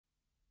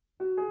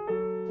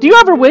Do you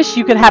ever wish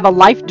you could have a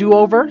life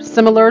do-over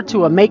similar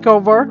to a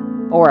makeover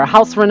or a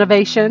house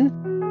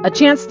renovation? A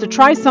chance to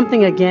try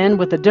something again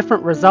with a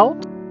different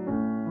result?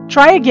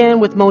 Try Again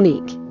with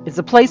Monique is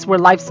a place where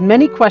life's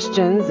many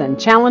questions and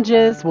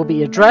challenges will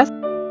be addressed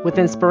with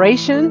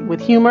inspiration, with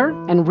humor,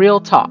 and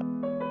real talk.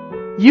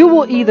 You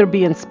will either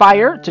be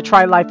inspired to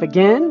try life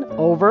again,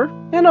 over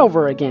and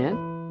over again,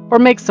 or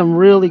make some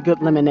really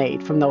good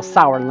lemonade from those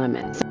sour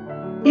lemons.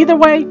 Either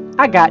way,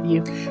 I got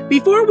you.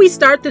 Before we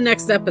start the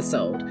next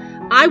episode,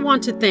 I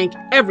want to thank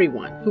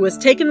everyone who has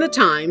taken the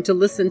time to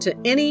listen to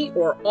any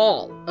or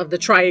all of the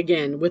Try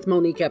Again with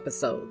Monique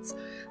episodes.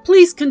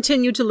 Please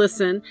continue to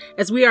listen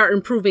as we are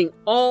improving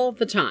all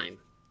the time.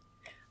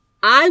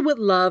 I would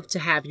love to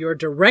have your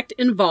direct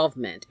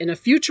involvement in a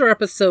future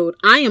episode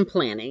I am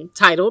planning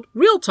titled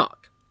Real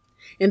Talk.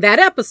 In that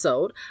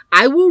episode,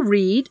 I will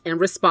read and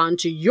respond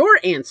to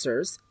your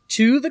answers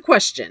to the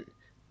question,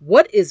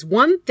 what is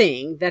one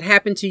thing that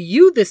happened to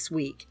you this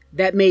week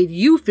that made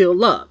you feel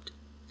loved?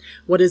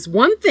 What is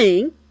one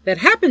thing that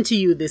happened to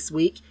you this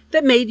week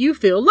that made you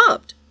feel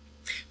loved?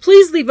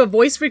 Please leave a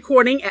voice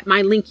recording at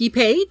my Linky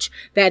page.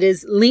 That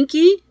is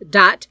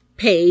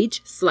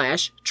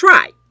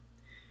linky.page/try.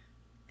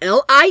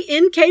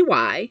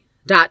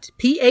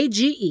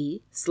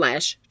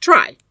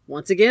 linky.page/try.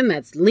 Once again,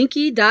 that's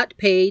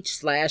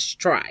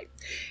linky.page/try.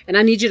 And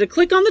I need you to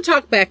click on the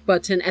talkback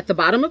button at the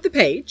bottom of the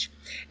page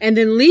and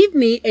then leave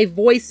me a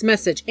voice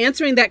message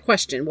answering that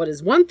question. What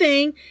is one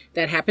thing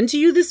that happened to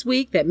you this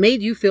week that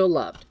made you feel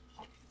loved?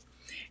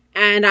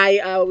 And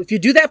if you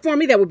do that for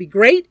me, that would be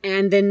great.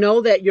 And then know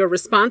that your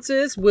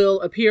responses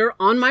will appear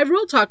on my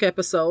Real Talk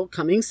episode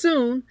coming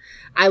soon.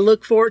 I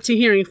look forward to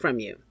hearing from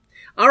you.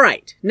 All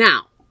right,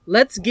 now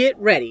let's get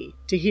ready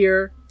to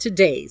hear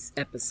today's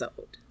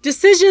episode.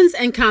 Decisions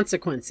and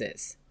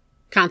consequences.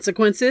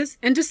 Consequences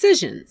and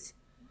decisions.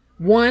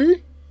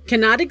 One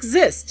cannot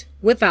exist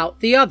without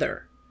the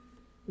other.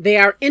 They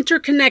are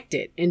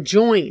interconnected and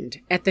joined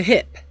at the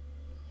hip.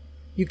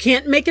 You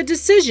can't make a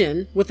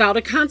decision without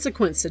a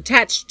consequence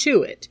attached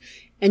to it,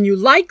 and you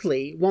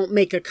likely won't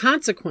make a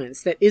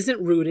consequence that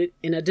isn't rooted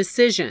in a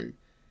decision.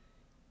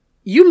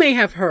 You may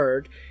have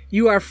heard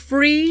you are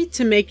free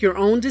to make your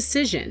own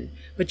decision,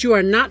 but you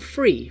are not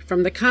free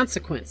from the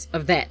consequence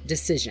of that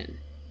decision.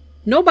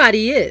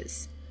 Nobody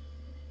is.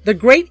 The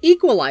great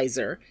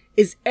equalizer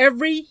is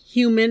every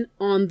human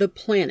on the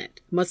planet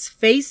must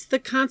face the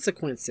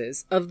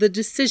consequences of the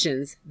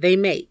decisions they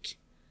make.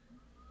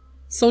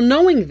 So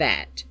knowing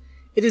that,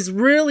 it is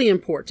really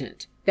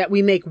important that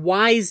we make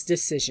wise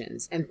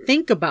decisions and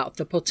think about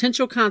the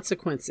potential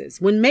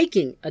consequences when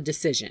making a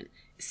decision,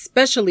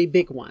 especially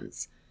big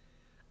ones.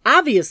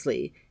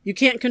 Obviously, you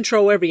can't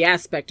control every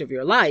aspect of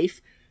your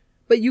life,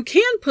 but you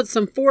can put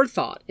some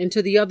forethought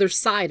into the other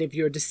side of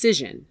your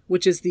decision,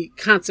 which is the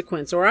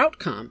consequence or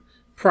outcome,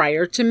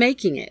 prior to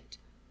making it.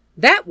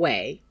 That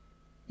way,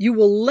 you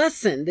will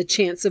lessen the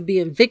chance of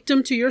being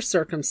victim to your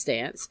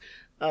circumstance,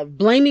 of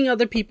blaming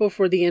other people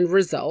for the end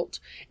result,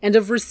 and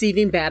of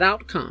receiving bad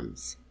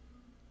outcomes.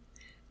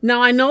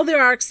 Now, I know there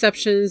are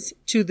exceptions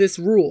to this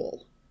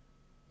rule.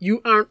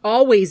 You aren't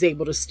always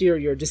able to steer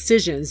your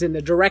decisions in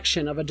the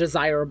direction of a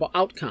desirable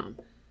outcome.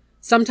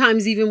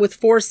 Sometimes even with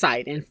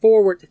foresight and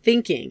forward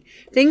thinking,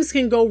 things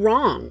can go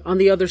wrong on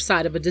the other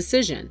side of a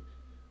decision,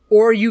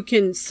 or you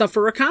can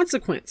suffer a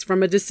consequence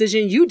from a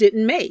decision you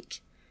didn't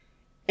make.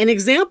 An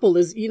example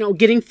is,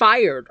 getting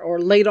fired or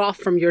laid off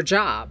from your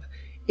job.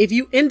 If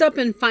you end up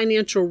in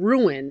financial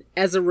ruin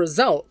as a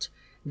result,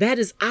 that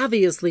is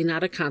obviously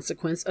not a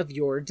consequence of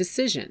your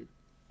decision.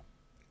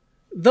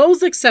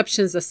 Those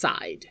exceptions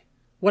aside,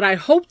 what I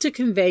hope to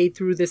convey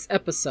through this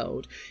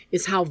episode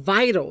is how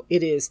vital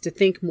it is to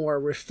think more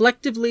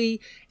reflectively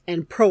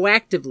and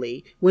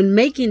proactively when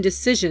making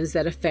decisions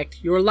that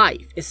affect your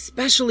life,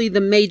 especially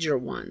the major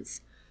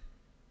ones.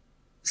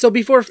 So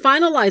before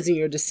finalizing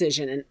your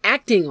decision and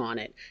acting on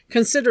it,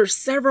 consider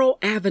several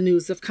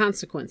avenues of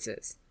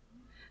consequences.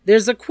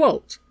 There's a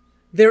quote,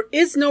 "There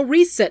is no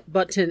reset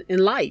button in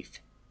life.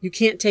 You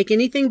can't take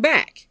anything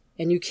back,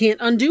 and you can't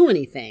undo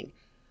anything.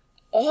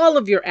 All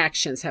of your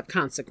actions have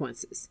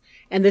consequences,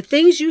 and the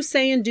things you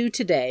say and do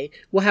today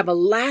will have a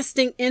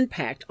lasting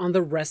impact on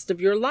the rest of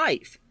your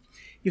life.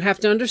 You have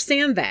to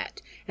understand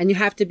that, and you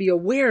have to be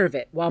aware of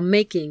it while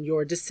making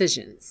your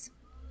decisions."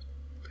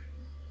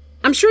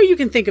 I'm sure you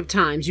can think of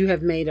times you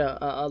have made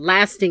a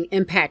lasting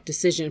impact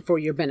decision for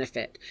your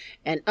benefit,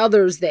 and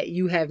others that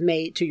you have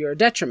made to your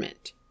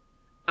detriment.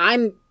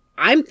 I'm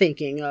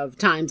thinking of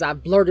times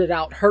I've blurted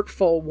out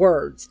hurtful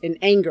words in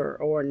anger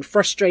or in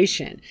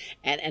frustration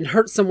and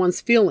hurt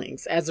someone's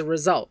feelings as a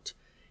result.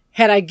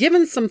 Had I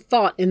given some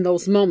thought in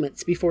those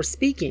moments before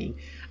speaking,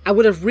 I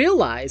would have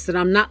realized that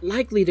I'm not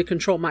likely to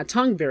control my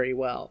tongue very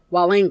well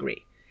while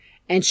angry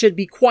and should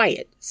be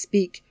quiet,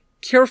 speak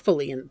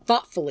carefully and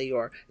thoughtfully,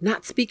 or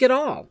not speak at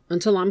all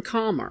until I'm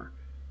calmer.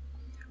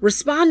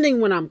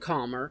 Responding when I'm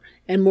calmer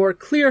and more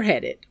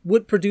clear-headed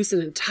would produce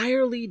an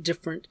entirely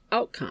different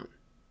outcome.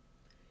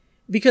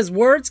 Because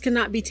words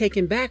cannot be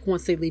taken back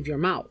once they leave your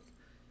mouth.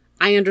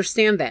 I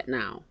understand that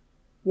now.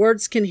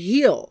 Words can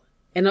heal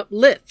and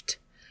uplift,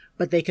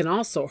 but they can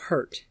also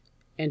hurt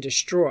and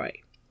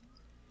destroy.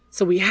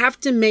 So we have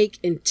to make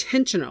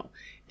intentional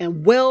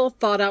and well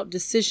thought out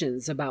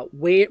decisions about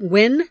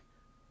when,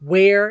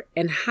 where,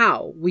 and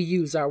how we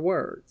use our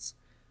words.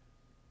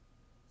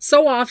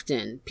 So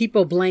often,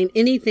 people blame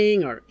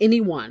anything or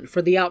anyone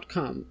for the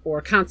outcome or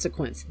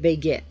consequence they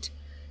get.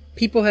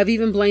 People have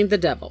even blamed the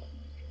devil.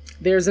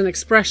 There's an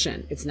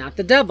expression, it's not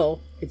the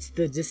devil, it's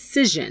the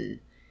decision.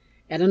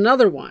 And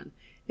another one,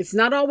 it's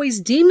not always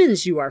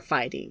demons you are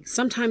fighting.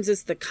 Sometimes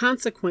it's the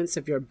consequence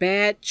of your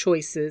bad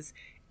choices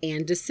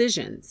and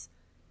decisions.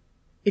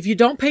 If you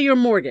don't pay your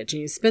mortgage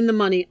and you spend the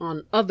money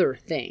on other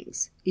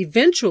things,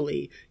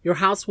 eventually your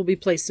house will be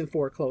placed in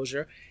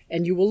foreclosure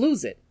and you will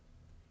lose it.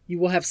 You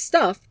will have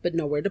stuff, but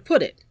nowhere to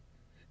put it.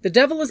 The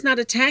devil is not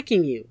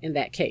attacking you in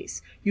that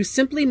case. You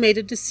simply made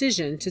a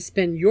decision to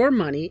spend your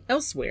money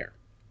elsewhere.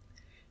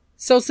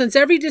 So since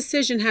every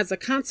decision has a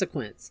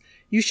consequence,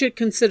 you should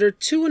consider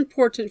two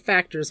important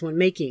factors when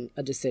making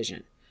a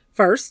decision.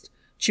 First,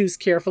 choose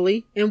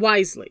carefully and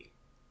wisely.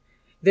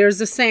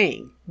 There's a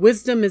saying,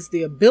 wisdom is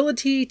the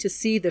ability to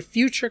see the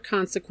future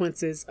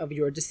consequences of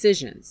your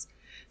decisions.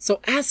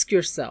 So ask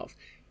yourself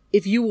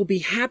if you will be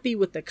happy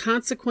with the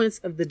consequence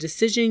of the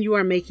decision you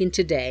are making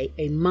today,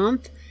 a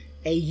month,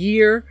 a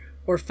year,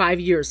 or 5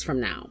 years from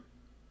now.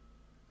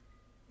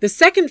 The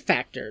second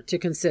factor to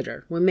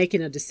consider when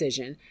making a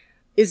decision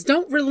is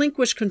don't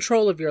relinquish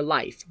control of your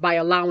life by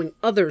allowing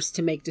others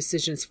to make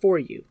decisions for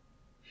you.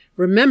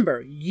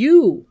 Remember,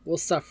 you will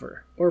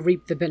suffer or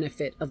reap the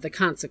benefit of the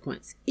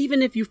consequence,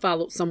 even if you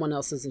followed someone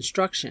else's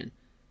instruction.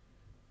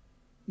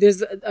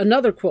 There's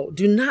another quote,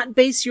 do not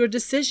base your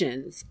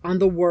decisions on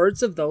the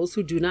words of those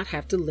who do not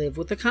have to live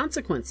with the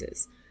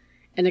consequences.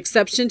 An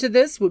exception to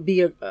this would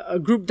be a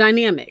group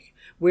dynamic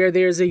where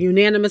there's a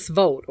unanimous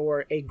vote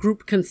or a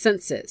group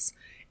consensus.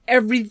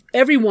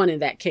 Everyone in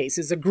that case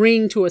is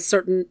agreeing to a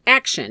certain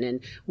action and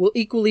will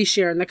equally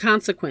share in the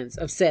consequence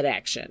of said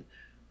action.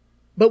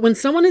 But when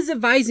someone is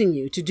advising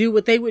you to do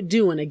what they would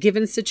do in a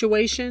given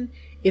situation,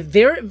 if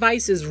their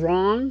advice is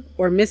wrong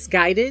or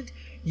misguided,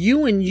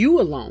 you and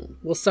you alone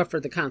will suffer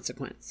the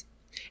consequence.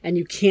 And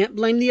you can't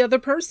blame the other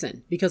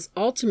person because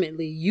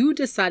ultimately you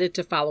decided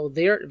to follow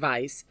their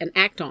advice and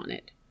act on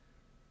it.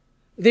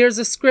 There's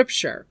a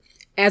scripture,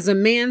 as a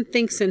man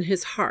thinks in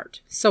his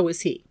heart, so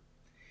is he.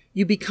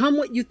 You become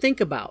what you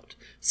think about.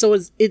 So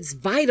it's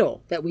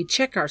vital that we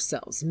check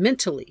ourselves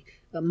mentally,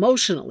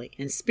 emotionally,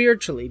 and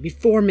spiritually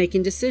before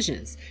making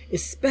decisions,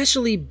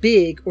 especially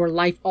big or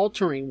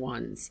life-altering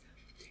ones.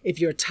 If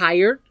you're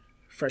tired,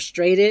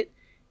 frustrated,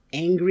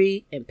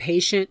 angry,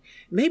 impatient,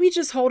 maybe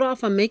just hold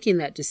off on making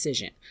that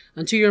decision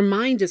until your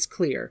mind is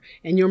clear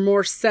and you're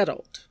more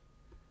settled.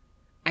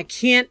 I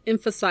can't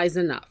emphasize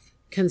enough.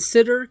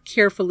 Consider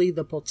carefully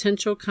the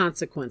potential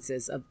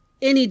consequences of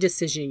any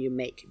decision you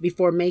make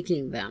before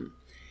making them,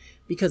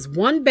 because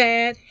one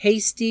bad,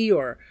 hasty,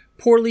 or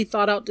poorly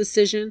thought out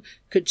decision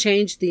could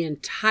change the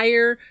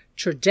entire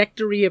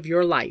trajectory of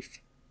your life.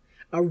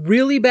 A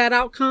really bad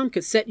outcome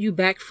could set you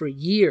back for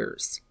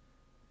years.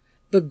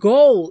 The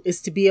goal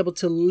is to be able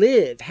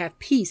to have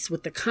peace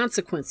with the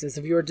consequences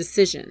of your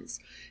decisions.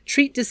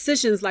 Treat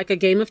decisions like a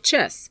game of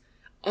chess,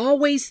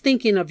 always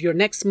thinking of your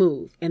next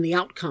move and the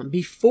outcome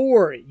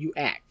before you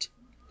act.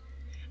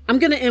 I'm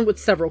going to end with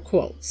several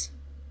quotes.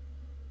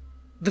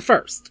 The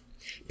first,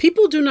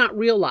 people do not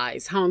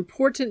realize how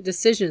important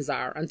decisions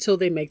are until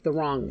they make the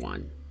wrong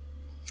one.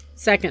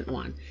 Second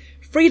one,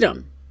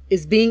 freedom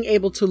is being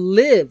able to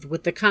live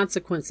with the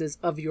consequences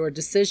of your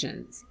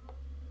decisions.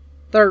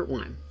 Third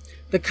one,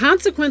 the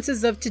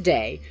consequences of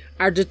today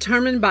are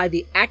determined by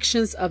the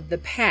actions of the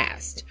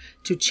past.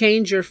 To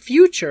change your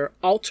future,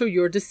 alter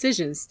your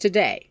decisions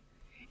today.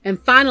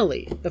 And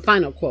finally, the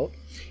final quote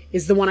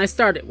is the one I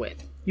started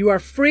with. You are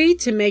free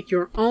to make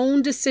your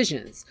own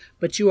decisions,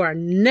 but you are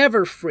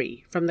never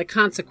free from the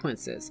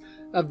consequences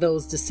of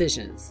those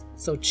decisions.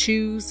 So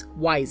choose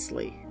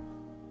wisely.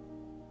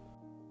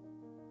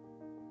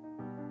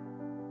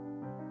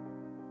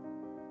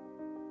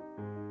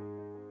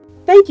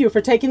 Thank you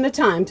for taking the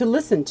time to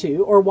listen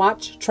to or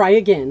watch Try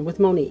Again with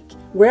Monique,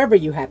 wherever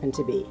you happen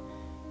to be.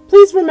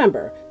 Please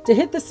remember to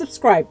hit the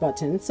subscribe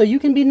button so you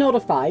can be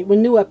notified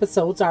when new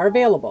episodes are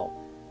available.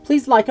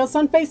 Please like us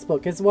on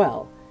Facebook as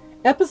well.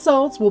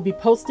 Episodes will be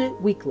posted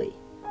weekly.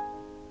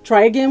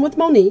 Try Again with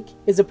Monique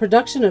is a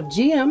production of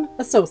GM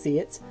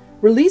Associates,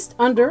 released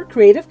under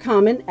Creative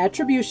Commons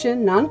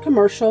Attribution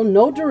Non-Commercial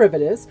No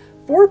Derivatives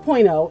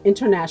 4.0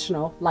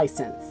 International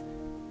License.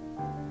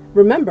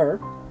 Remember,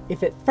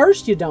 if at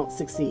first you don't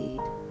succeed,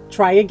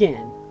 try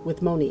again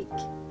with Monique.